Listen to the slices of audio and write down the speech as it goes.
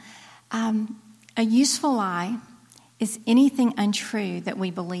A useful lie is anything untrue that we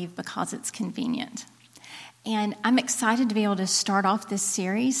believe because it's convenient. And I'm excited to be able to start off this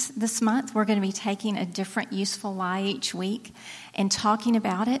series this month. We're going to be taking a different useful lie each week and talking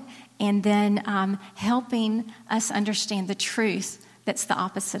about it, and then helping us understand the truth that's the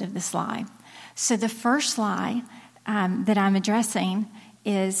opposite of this lie. So the first lie that I'm addressing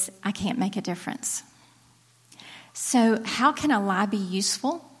is, I can't make a difference. So how can a lie be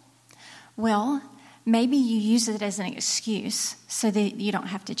useful? Well, maybe you use it as an excuse so that you don't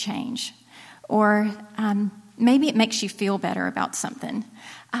have to change. Or maybe it makes you feel better about something.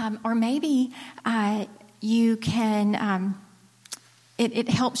 Or maybe you can, it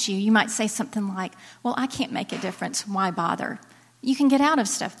helps you. You might say something like, well, I can't make a difference. Why bother? You can get out of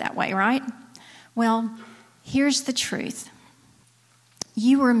stuff that way, right? Well, here's the truth.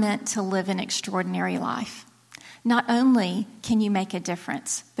 You were meant to live an extraordinary life. Not only can you make a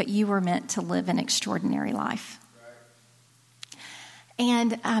difference, but you were meant to live an extraordinary life.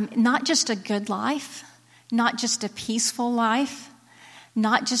 And not just a good life, not just a peaceful life,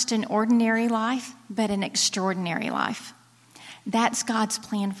 not just an ordinary life, but an extraordinary life. That's God's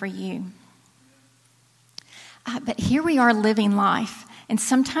plan for you. But here we are living life, and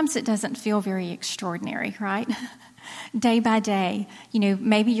sometimes it doesn't feel very extraordinary, right? Day by day,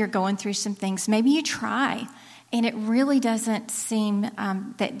 maybe you're going through some things. Maybe you try, and it really doesn't seem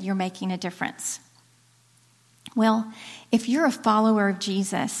that you're making a difference. Well, if you're a follower of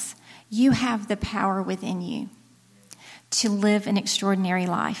Jesus, you have the power within you to live an extraordinary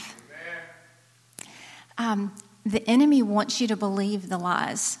life. The enemy wants you to believe the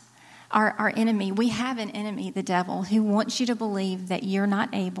lies. Our enemy, we have an enemy, the devil, who wants you to believe that you're not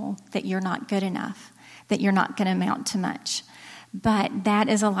able, that you're not good enough, that you're not going to amount to much. But that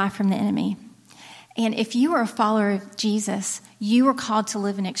is a lie from the enemy. And if you are a follower of Jesus, you are called to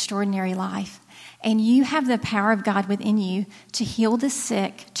live an extraordinary life. And you have the power of God within you to heal the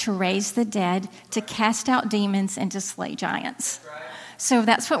sick, to raise the dead, to cast out demons, and to slay giants. So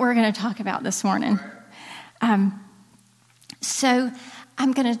that's what we're going to talk about this morning. So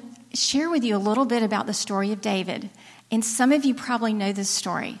I'm going to share with you a little bit about the story of David. And some of you probably know this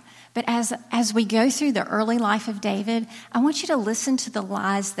story. But as we go through the early life of David, I want you to listen to the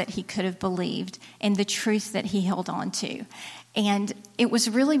lies that he could have believed and the truth that he held on to. And it was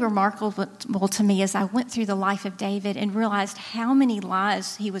really remarkable to me as I went through the life of David and realized how many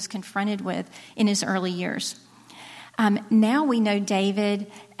lies he was confronted with in his early years. Now we know David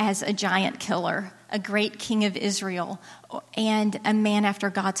as a giant killer, a great king of Israel, and a man after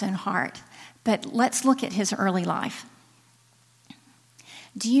God's own heart. But let's look at his early life.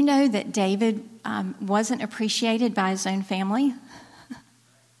 Do you know that David wasn't appreciated by his own family?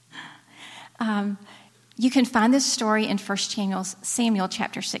 You can find this story in 1 Samuel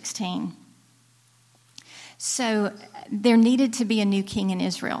chapter 16. So there needed to be a new king in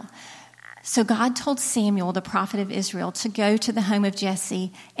Israel. So God told Samuel, the prophet of Israel, to go to the home of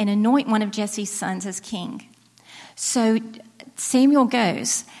Jesse and anoint one of Jesse's sons as king. So Samuel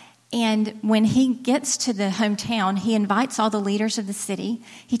goes, and when he gets to the hometown, he invites all the leaders of the city.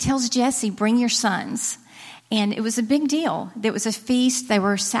 He tells Jesse, bring your sons. And it was a big deal. There was a feast. They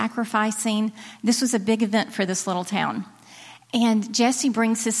were sacrificing. This was a big event for this little town. And Jesse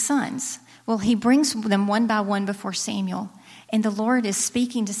brings his sons. Well, he brings them one by one before Samuel. And the Lord is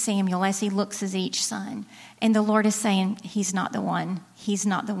speaking to Samuel as he looks at each son. And the Lord is saying, he's not the one. He's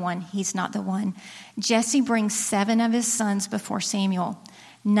not the one. He's not the one. Jesse brings 7 of his sons before Samuel.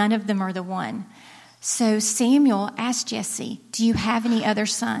 None of them are the one. So Samuel asked Jesse, do you have any other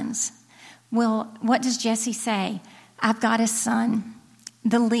sons? Well, what does Jesse say? I've got a son,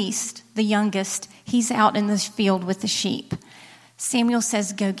 the least, the youngest. He's out in the field with the sheep. Samuel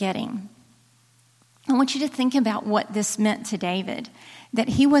says, go get him. I want you to think about what this meant to David, that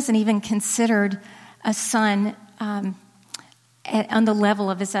he wasn't even considered a son on the level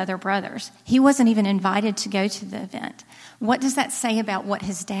of his other brothers. He wasn't even invited to go to the event. What does that say about what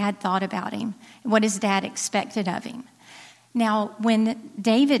his dad thought about him, what his dad expected of him? Now, when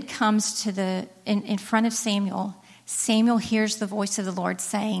David comes to in front of Samuel, Samuel hears the voice of the Lord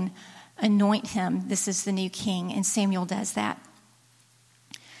saying, anoint him, this is the new king, and Samuel does that.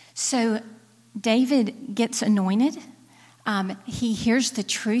 So David gets anointed. He hears the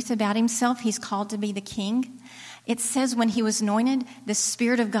truth about himself. He's called to be the king. It says when he was anointed, the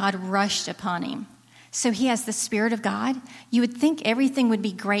Spirit of God rushed upon him. So he has the Spirit of God. You would think everything would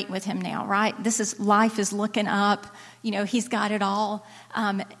be great with him now, right? Life is looking up. He's got it all.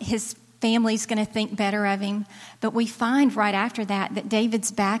 His family's going to think better of him. But we find right after that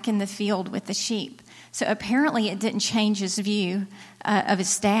David's back in the field with the sheep. So apparently it didn't change his view of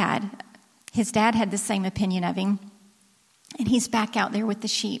his dad. His dad had the same opinion of him, and he's back out there with the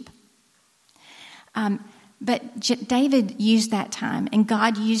sheep. But David used that time, and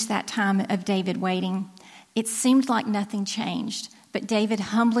God used that time of David waiting. It seemed like nothing changed, but David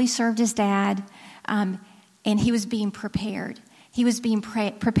humbly served his dad, and he was being prepared. He was being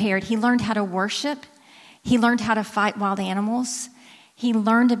prepared. He learned how to worship. He learned how to fight wild animals. He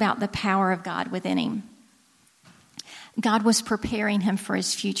learned about the power of God within him. God was preparing him for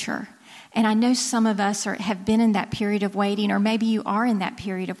his future. And I know some of us have been in that period of waiting, or maybe you are in that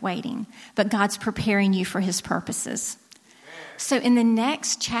period of waiting, but God's preparing you for his purposes. So in the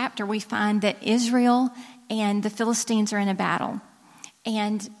next chapter, we find that Israel and the Philistines are in a battle.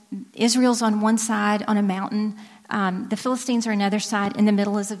 And Israel's on one side on a mountain. The Philistines are on another side. In the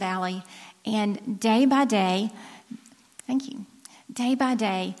middle is a valley. And day by day, the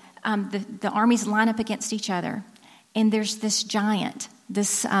armies line up against each other. And there's this giant,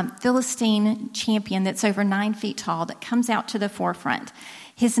 this Philistine champion that's over 9 feet tall that comes out to the forefront.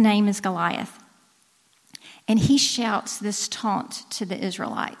 His name is Goliath. And he shouts this taunt to the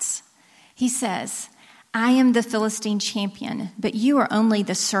Israelites. He says, "I am the Philistine champion, but you are only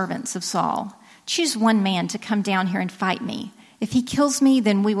the servants of Saul. Choose one man to come down here and fight me. If he kills me,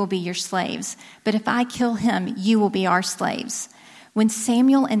 then we will be your slaves. But if I kill him, you will be our slaves." When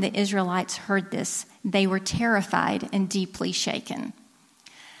Samuel and the Israelites heard this, they were terrified and deeply shaken.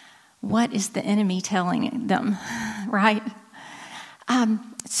 What is the enemy telling them, right?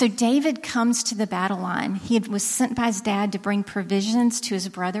 So David comes to the battle line. He was sent by his dad to bring provisions to his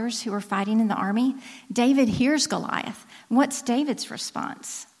brothers who were fighting in the army. David hears Goliath. What's David's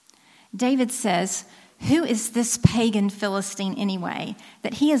response? David says, "Who is this pagan Philistine anyway,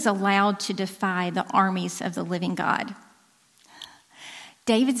 that he is allowed to defy the armies of the living God?"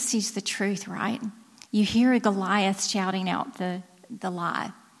 David sees the truth, right? You hear Goliath shouting out the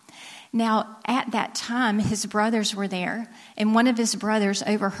lie. Now, at that time, his brothers were there, and one of his brothers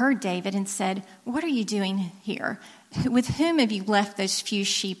overheard David and said, "What are you doing here? With whom have you left those few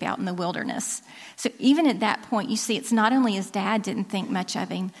sheep out in the wilderness?" So even at that point, you see it's not only his dad didn't think much of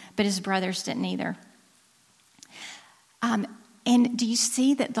him, but his brothers didn't either. And do you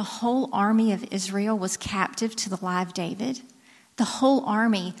see that the whole army of Israel was captive to the lie of David? The whole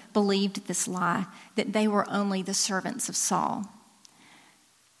army believed this lie, that they were only the servants of Saul.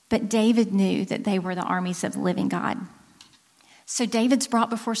 But David knew that they were the armies of the living God. So David's brought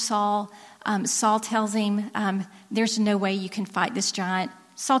before Saul. Saul tells him, "There's no way you can fight this giant."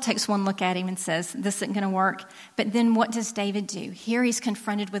 Saul takes one look at him and says, "This isn't going to work." But then what does David do? Here he's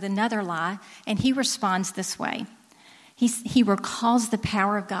confronted with another lie, and he responds this way. He recalls the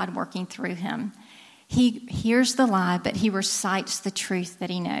power of God working through him. He hears the lie, but he recites the truth that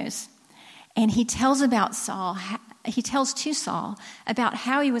he knows. And he tells to Saul about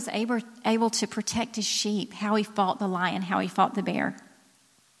how he was able to protect his sheep, how he fought the lion, how he fought the bear.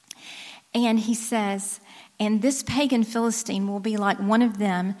 And he says, "And this pagan Philistine will be like one of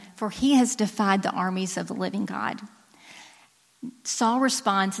them, for he has defied the armies of the living God." Saul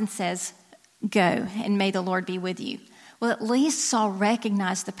responds and says, "Go, and may the Lord be with you." Well, at least Saul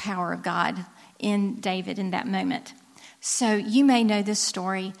recognized the power of God in David in that moment. So you may know this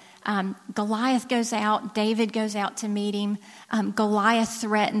story. Goliath goes out. David goes out to meet him. Goliath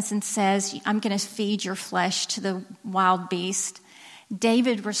threatens and says, "I'm going to feed your flesh to the wild beast."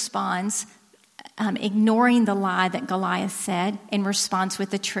 David responds, ignoring the lie that Goliath said, and responds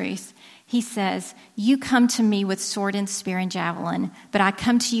with the truth. He says, "You come to me with sword and spear and javelin, but I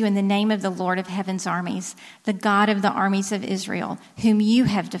come to you in the name of the Lord of heaven's armies, the God of the armies of Israel, whom you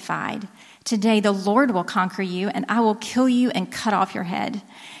have defied. Today the Lord will conquer you, and I will kill you and cut off your head.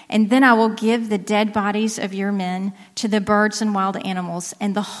 And then I will give the dead bodies of your men to the birds and wild animals,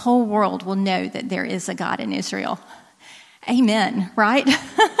 and the whole world will know that there is a God in Israel." Amen, right?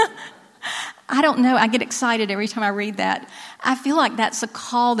 I don't know. I get excited every time I read that. I feel like that's a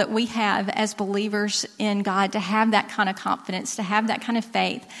call that we have as believers in God, to have that kind of confidence, to have that kind of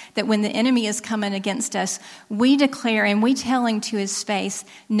faith, that when the enemy is coming against us, we declare and we tell him to his face,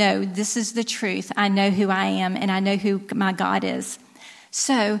 "No, this is the truth. I know who I am, and I know who my God is."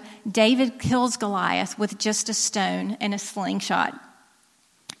 So David kills Goliath with just a stone and a slingshot.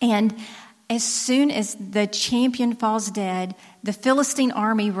 And as soon as the champion falls dead, the Philistine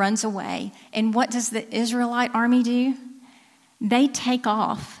army runs away. And what does the Israelite army do? They take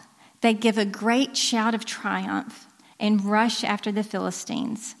off. They give a great shout of triumph and rush after the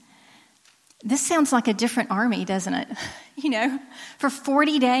Philistines. This sounds like a different army, doesn't it? For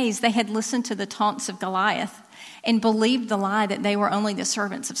 40 days they had listened to the taunts of Goliath and believed the lie that they were only the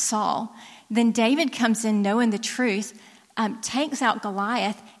servants of Saul. Then David comes in knowing the truth, takes out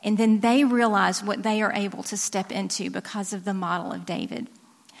Goliath, and then they realize what they are able to step into because of the model of David.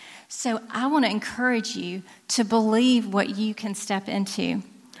 So I want to encourage you to believe what you can step into.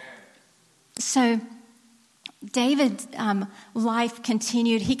 So David's life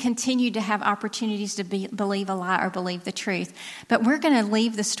continued. He continued to have opportunities to believe a lie or believe the truth. But we're going to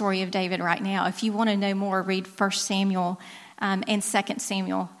leave the story of David right now. If you want to know more, read 1 Samuel and 2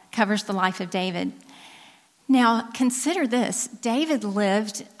 Samuel. Covers the life of David. Now, consider this. David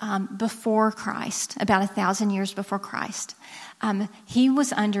lived before Christ, about 1,000 years before Christ. He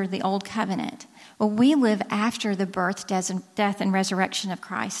was under the old covenant. Well, we live after the birth, death, and resurrection of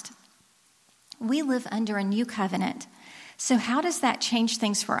Christ. We live under a new covenant. So how does that change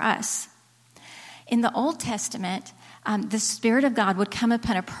things for us? In the Old Testament, the Spirit of God would come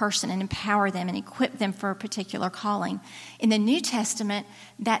upon a person and empower them and equip them for a particular calling. In the New Testament,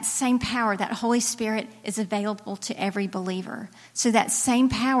 that same power, that Holy Spirit, is available to every believer. So that same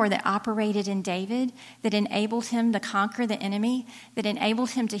power that operated in David, that enabled him to conquer the enemy, that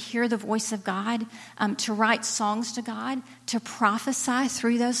enabled him to hear the voice of God, to write songs to God, to prophesy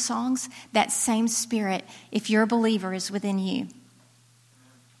through those songs, that same Spirit, if you're a believer, is within you.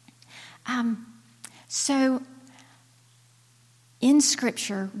 So in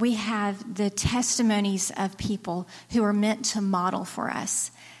Scripture, we have the testimonies of people who are meant to model for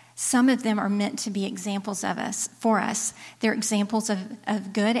us. Some of them are meant to be examples of us, for us. They're examples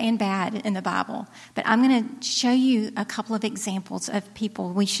of good and bad in the Bible. But I'm going to show you a couple of examples of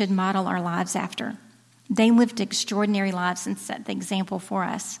people we should model our lives after. They lived extraordinary lives and set the example for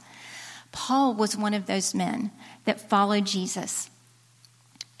us. Paul was one of those men that followed Jesus.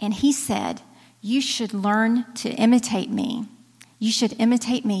 And he said, "You should learn to imitate me. You should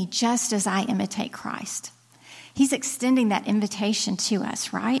imitate me just as I imitate Christ." He's extending that invitation to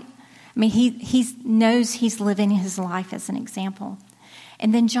us, right? I mean, he knows he's living his life as an example.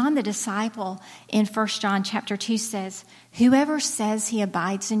 And then John the disciple in 1 John chapter 2 says, "Whoever says he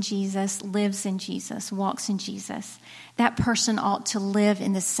abides in Jesus, lives in Jesus, walks in Jesus, that person ought to live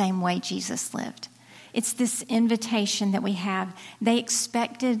in the same way Jesus lived." It's this invitation that we have. They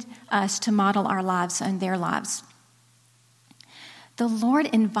expected us to model our lives on their lives. The Lord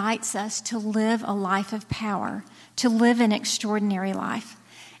invites us to live a life of power, to live an extraordinary life.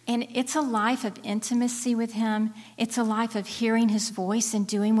 And it's a life of intimacy with Him. It's a life of hearing His voice and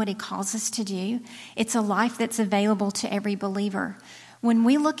doing what He calls us to do. It's a life that's available to every believer. When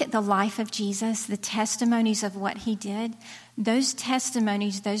we look at the life of Jesus, the testimonies of what He did, those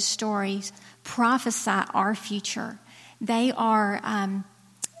testimonies, those stories prophesy our future. They are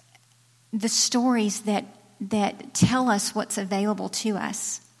the stories that tell us what's available to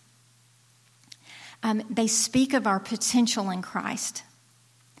us. They speak of our potential in Christ.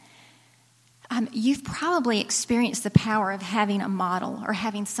 You've probably experienced the power of having a model or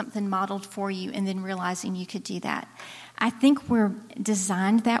having something modeled for you and then realizing you could do that. I think we're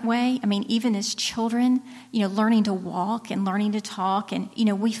designed that way. I mean, even as children, learning to walk and learning to talk, and,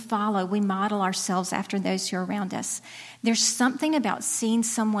 we model ourselves after those who are around us. There's something about seeing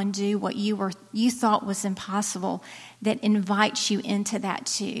someone do what you thought was impossible that invites you into that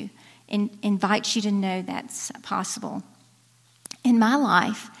too, and invites you to know that's possible. In my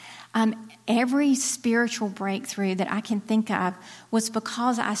life, every spiritual breakthrough that I can think of was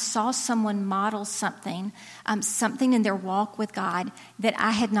because I saw someone model something in their walk with God that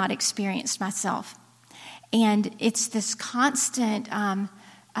I had not experienced myself. And it's this constant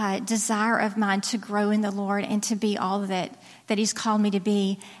desire of mine to grow in the Lord and to be all that He's called me to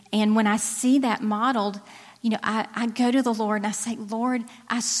be. And when I see that modeled, I go to the Lord and I say, "Lord,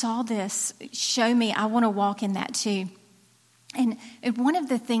 I saw this. Show me. I want to walk in that too." And one of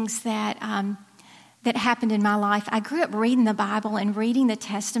the things that happened in my life, I grew up reading the Bible and reading the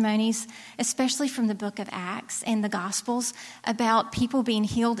testimonies, especially from the book of Acts and the Gospels, about people being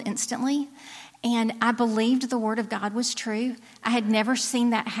healed instantly. And I believed the Word of God was true. I had never seen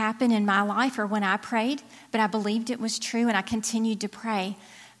that happen in my life or when I prayed, but I believed it was true, and I continued to pray.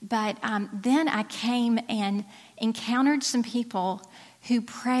 But then I came and encountered some people who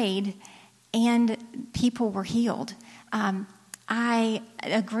prayed, and people were healed.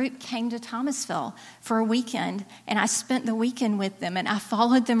 A group came to Thomasville for a weekend, and I spent the weekend with them, and I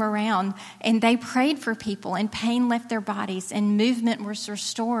followed them around, and they prayed for people, and pain left their bodies, and movement was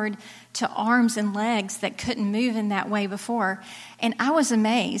restored to arms and legs that couldn't move in that way before. And I was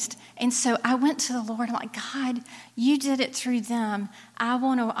amazed. And so I went to the Lord, I'm like, "God, you did it through them. I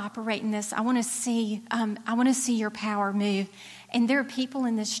want to operate in this. I want to see your power move." And there are people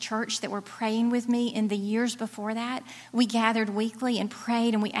in this church that were praying with me in the years before that. We gathered weekly and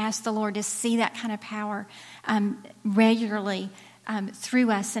prayed, and we asked the Lord to see that kind of power regularly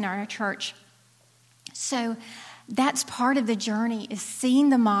through us in our church. So that's part of the journey, is seeing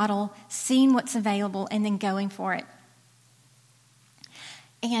the model, seeing what's available, and then going for it.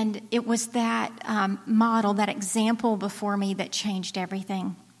 And it was that model, that example before me that changed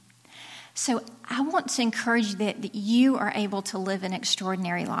everything. So I want to encourage that you are able to live an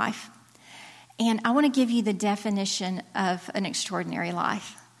extraordinary life. And I want to give you the definition of an extraordinary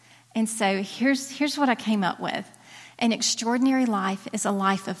life. And so here's what I came up with. An extraordinary life is a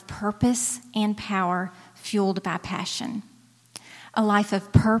life of purpose and power fueled by passion. A life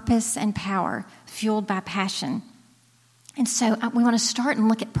of purpose and power fueled by passion. And so we want to start and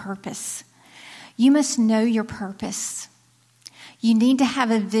look at purpose. You must know your purpose. You need to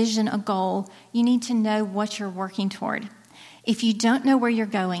have a vision, a goal. You need to know what you're working toward. If you don't know where you're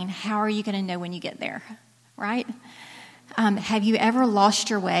going, how are you going to know when you get there, right? Have you ever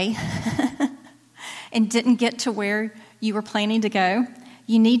lost your way and didn't get to where you were planning to go?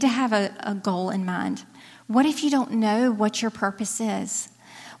 You need to have a goal in mind. What if you don't know what your purpose is?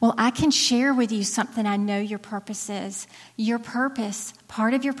 Well, I can share with you something I know your purpose is. Your purpose,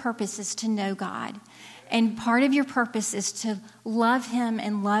 part of your purpose is to know God. And part of your purpose is to love Him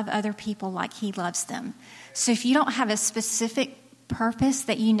and love other people like He loves them. So if you don't have a specific purpose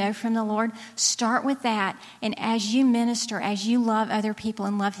that you know from the Lord, start with that. And as you minister, as you love other people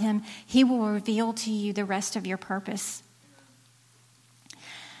and love Him, He will reveal to you the rest of your purpose.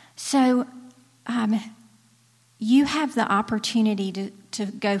 So you have the opportunity to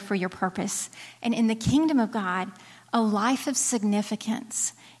go for your purpose. And in the kingdom of God, a life of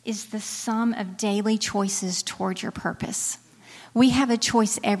significance is the sum of daily choices toward your purpose. We have a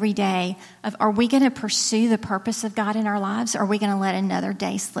choice every day of, are we going to pursue the purpose of God in our lives, or are we going to let another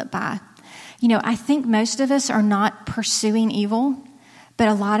day slip by? You know, I think most of us are not pursuing evil, but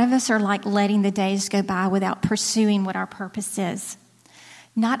a lot of us are like letting the days go by without pursuing what our purpose is.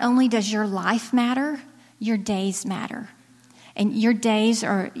 Not only does your life matter, your days matter. And your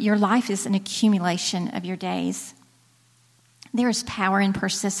life is an accumulation of your days. There is power in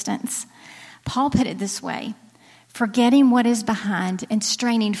persistence. Paul put it this way: forgetting what is behind and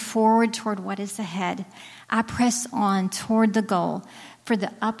straining forward toward what is ahead, I press on toward the goal for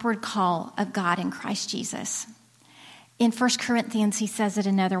the upward call of God in Christ Jesus. In 1 Corinthians, he says it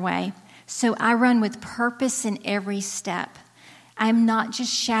another way: so I run with purpose in every step. I'm not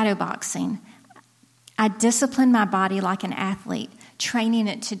just shadow boxing. I discipline my body like an athlete, training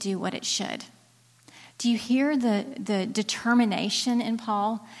it to do what it should. Do you hear the determination in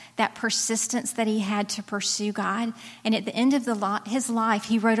Paul, that persistence that he had to pursue God? And at the end of his life,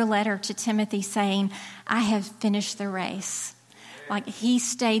 he wrote a letter to Timothy saying, I have finished the race. Like, he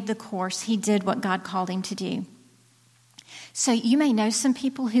stayed the course. He did what God called him to do. So you may know some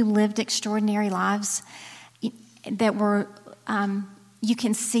people who lived extraordinary lives that were, you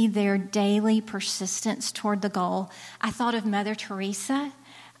can see their daily persistence toward the goal. I thought of Mother Teresa,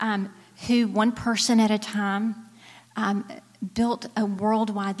 who one person at a time built a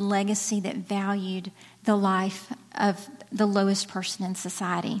worldwide legacy that valued the life of the lowest person in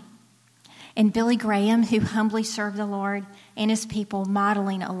society. And Billy Graham, who humbly served the Lord and his people,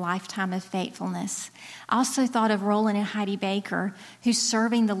 modeling a lifetime of faithfulness. I also thought of Roland and Heidi Baker, who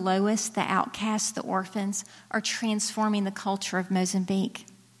serving the lowest, the outcasts, the orphans, are transforming the culture of Mozambique.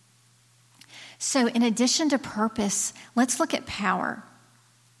 So in addition to purpose, let's look at power.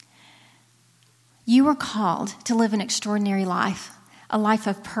 You are called to live an extraordinary life, a life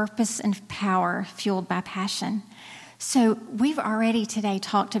of purpose and power fueled by passion. So we've already today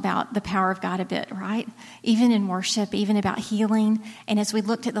talked about the power of God a bit, right? Even in worship, even about healing. And as we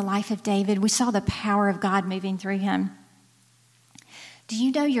looked at the life of David, we saw the power of God moving through him. Do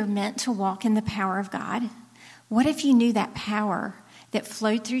you know you're meant to walk in the power of God? What if you knew that power that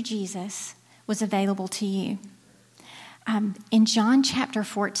flowed through Jesus was available to you? In John chapter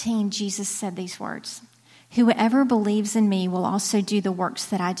 14, Jesus said these words: whoever believes in me will also do the works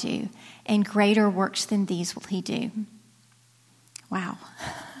that I do, and greater works than these will he do. Wow.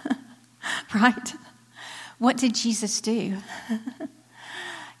 Right? What did Jesus do?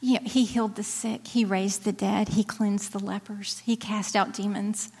 He healed the sick. He raised the dead. He cleansed the lepers. He cast out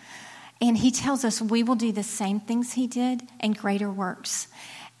demons. And he tells us we will do the same things he did and greater works.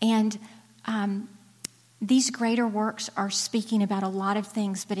 And these greater works are speaking about a lot of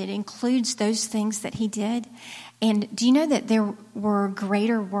things, but it includes those things that he did. And do you know that there were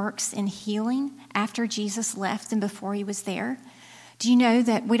greater works in healing after Jesus left than before he was there? Do you know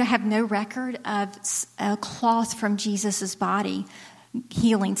that we have no record of a cloth from Jesus' body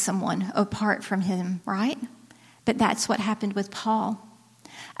healing someone apart from him, right? But that's what happened with Paul.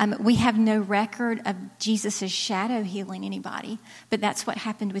 We have no record of Jesus' shadow healing anybody, but that's what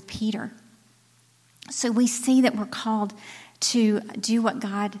happened with Peter. So we see that we're called to do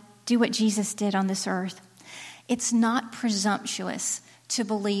what Jesus did on this earth. It's not presumptuous to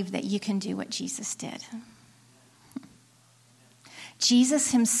believe that you can do what Jesus did. Jesus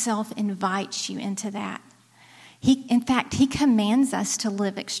himself invites you into that. In fact, he commands us to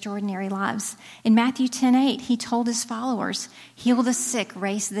live extraordinary lives. In Matthew 10:8, he told his followers, heal the sick,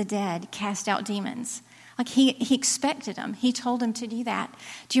 raise the dead, cast out demons. Like he expected them. He told them to do that.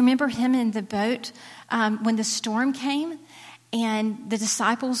 Do you remember him in the boat when the storm came and the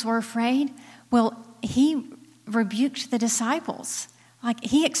disciples were afraid? Well, he rebuked the disciples. Like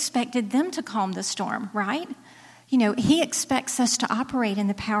he expected them to calm the storm, right? You know, he expects us to operate in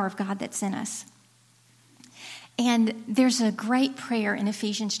the power of God that's in us. And there's a great prayer in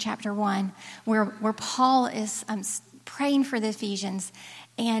Ephesians chapter 1 where Paul is praying for the Ephesians,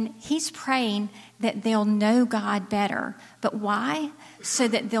 and he's praying that they'll know God better. But why? So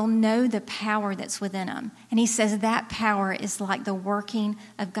that they'll know the power that's within them. And he says that power is like the working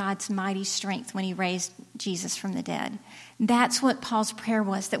of God's mighty strength when he raised Jesus from the dead. That's what Paul's prayer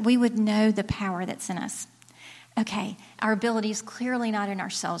was, that we would know the power that's in us. Okay, our ability is clearly not in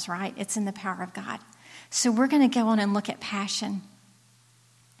ourselves, right? It's in the power of God. So we're going to go on and look at passion.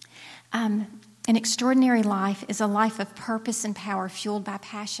 An extraordinary life is a life of purpose and power fueled by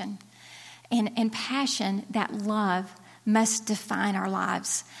passion. And passion, that love, must define our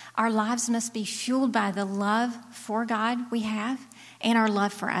lives. Our lives must be fueled by the love for God we have and our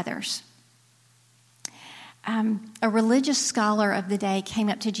love for others. A religious scholar of the day came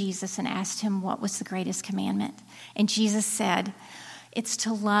up to Jesus and asked him what was the greatest commandment. And Jesus said, it's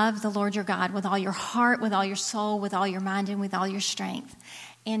to love the Lord your God with all your heart, with all your soul, with all your mind, and with all your strength,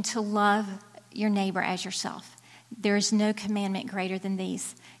 and to love your neighbor as yourself. There is no commandment greater than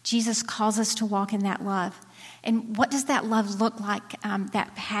these. Jesus calls us to walk in that love. And what does that love look like?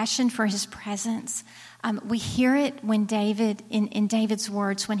 That passion for his presence. We hear it when David, in David's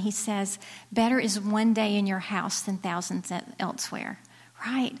words, when he says, better is one day in your house than thousands elsewhere.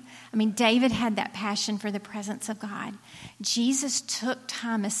 Right? I mean, David had that passion for the presence of God. Jesus took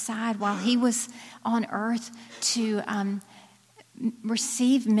time aside while he was on earth to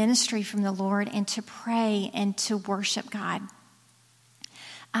receive ministry from the Lord and to pray and to worship God.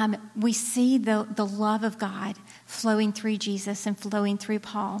 We see the love of God flowing through Jesus and flowing through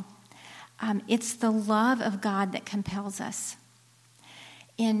Paul. It's the love of God that compels us.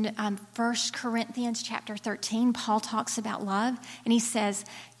 In 1 Corinthians chapter 13, Paul talks about love, and he says,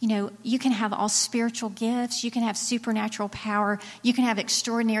 you know, you can have all spiritual gifts, you can have supernatural power, you can have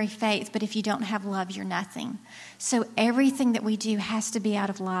extraordinary faith, but if you don't have love, you're nothing. So everything that we do has to be out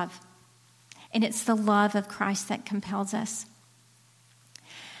of love, and it's the love of Christ that compels us.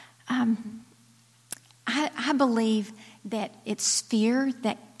 I believe that it's fear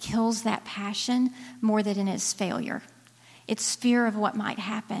that kills that passion more than it is failure. It's fear of what might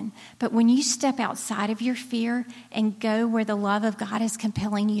happen. But when you step outside of your fear and go where the love of God is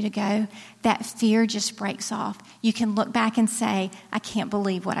compelling you to go, that fear just breaks off. You can look back and say, I can't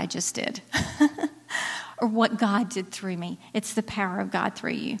believe what I just did. Or what God did through me. It's the power of God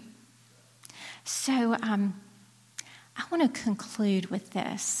through you. So I want to conclude with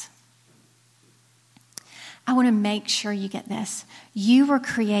this. I want to make sure you get this. You were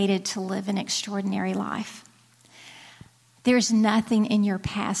created to live an extraordinary life. There's nothing in your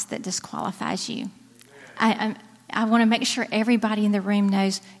past that disqualifies you. I want to make sure everybody in the room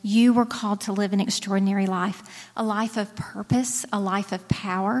knows you were called to live an extraordinary life, a life of purpose, a life of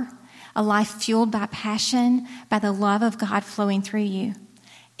power, a life fueled by passion, by the love of God flowing through you.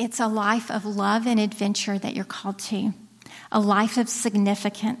 It's a life of love and adventure that you're called to, a life of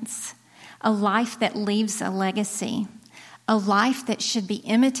significance, a life that leaves a legacy, a life that should be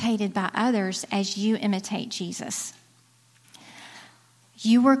imitated by others as you imitate Jesus.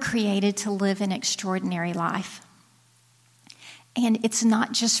 You were created to live an extraordinary life. And it's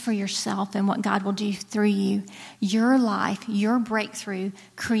not just for yourself and what God will do through you. Your life, your breakthrough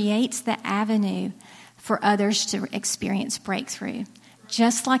creates the avenue for others to experience breakthrough.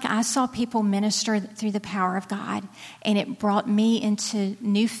 Just like I saw people minister through the power of God, and it brought me into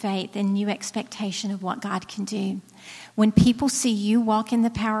new faith and new expectation of what God can do. When people see you walk in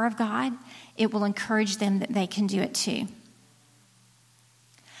the power of God, it will encourage them that they can do it too.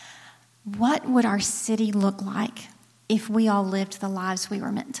 What would our city look like if we all lived the lives we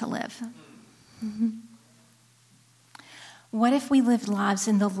were meant to live? Mm-hmm. What if we lived lives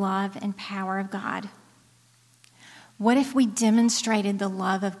in the love and power of God? What if we demonstrated the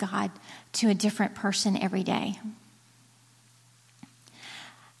love of God to a different person every day?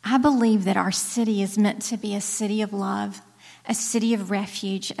 I believe that our city is meant to be a city of love, a city of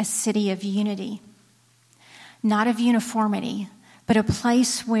refuge, a city of unity. Not of uniformity, but a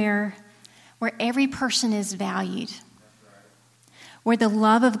place where every person is valued. Where the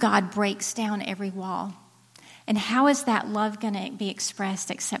love of God breaks down every wall. And how is that love going to be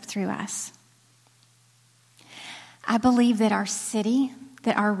expressed except through us? I believe that our city,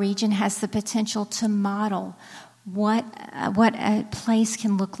 that our region has the potential to model what a place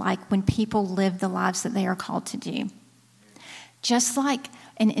can look like when people live the lives that they are called to do. Just like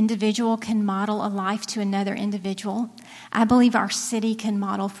an individual can model a life to another individual, I believe our city can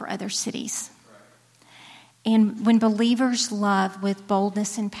model for other cities. And when believers love with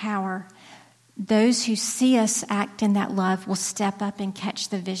boldness and power, those who see us act in that love will step up and catch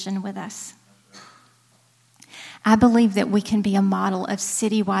the vision with us. I believe that we can be a model of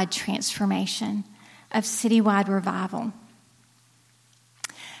citywide transformation, of citywide revival.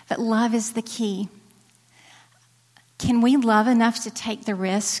 But love is the key. Can we love enough to take the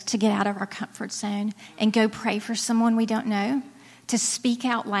risk to get out of our comfort zone and go pray for someone we don't know, to speak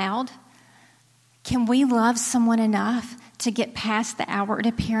out loud? Can we love someone enough to get past the outward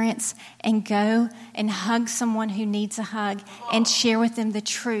appearance and go and hug someone who needs a hug and share with them the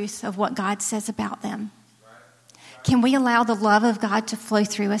truth of what God says about them? Can we allow the love of God to flow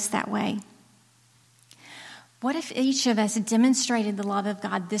through us that way? What if each of us demonstrated the love of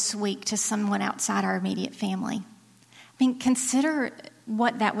God this week to someone outside our immediate family? I mean, consider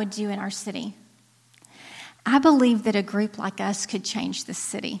what that would do in our city. I believe that a group like us could change this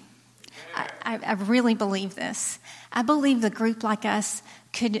city. I really believe this. I believe the group like us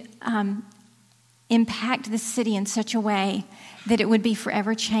could impact the city in such a way that it would be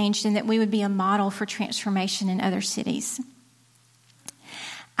forever changed and that we would be a model for transformation in other cities.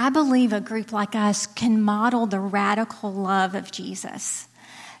 I believe a group like us can model the radical love of Jesus.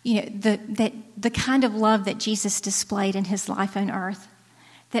 You know, the kind of love that Jesus displayed in his life on earth,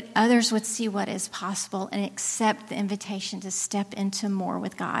 that others would see what is possible and accept the invitation to step into more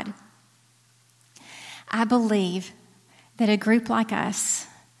with God. I believe that a group like us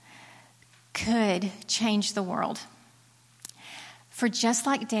could change the world. For just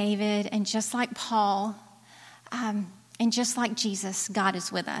like David and just like Paul and just like Jesus, God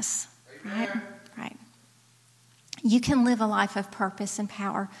is with us. Right. You can live a life of purpose and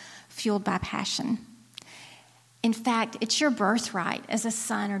power fueled by passion. In fact, it's your birthright as a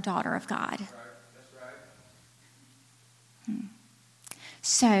son or daughter of God. That's right.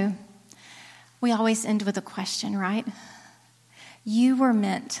 So, we always end with a question, right? You were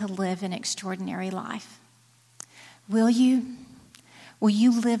meant to live an extraordinary life. Will you? Will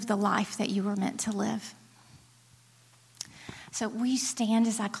you live the life that you were meant to live? So will you stand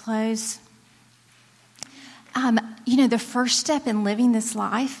as I close? The first step in living this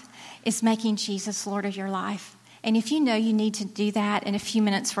life is making Jesus Lord of your life. And if you know you need to do that, in a few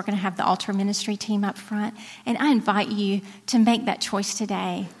minutes we're going to have the altar ministry team up front. And I invite you to make that choice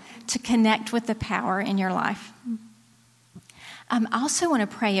today, to connect with the power in your life. I also want to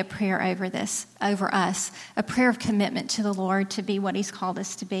pray a prayer over us, a prayer of commitment to the Lord to be what he's called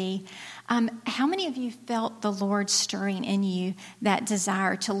us to be. How many of you felt the Lord stirring in you that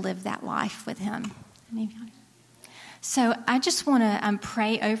desire to live that life with him? So I just want to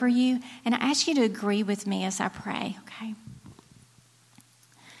pray over you, and I ask you to agree with me as I pray, okay?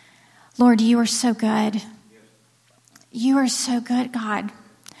 Lord, you are so good. You are so good, God,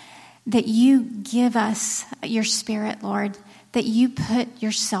 that you give us your Spirit, Lord, that you put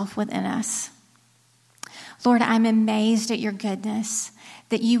yourself within us. Lord, I'm amazed at your goodness,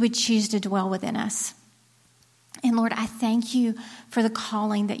 that you would choose to dwell within us. And Lord, I thank you for the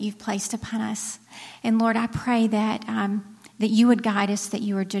calling that you've placed upon us. And Lord, I pray that you would guide us, that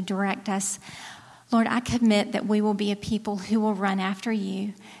you would direct us. Lord, I commit that we will be a people who will run after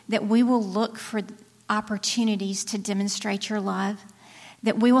you, that we will look for opportunities to demonstrate your love,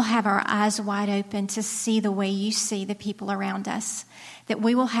 that we will have our eyes wide open to see the way you see the people around us, that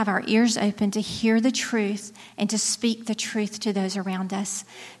we will have our ears open to hear the truth and to speak the truth to those around us,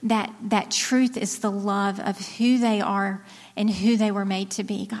 that truth is the love of who they are and who they were made to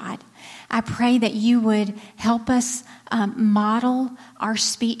be, God. I pray that you would help us model our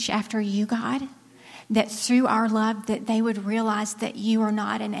speech after you, God, that through our love that they would realize that you are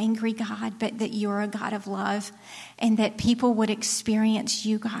not an angry God, but that you are a God of love, and that people would experience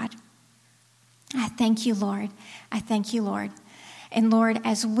you, God. I thank you, Lord. I thank you, Lord. And Lord,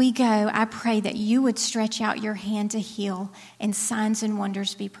 as we go, I pray that you would stretch out your hand to heal and signs and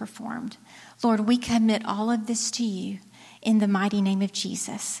wonders be performed. Lord, we commit all of this to you in the mighty name of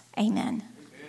Jesus. Amen.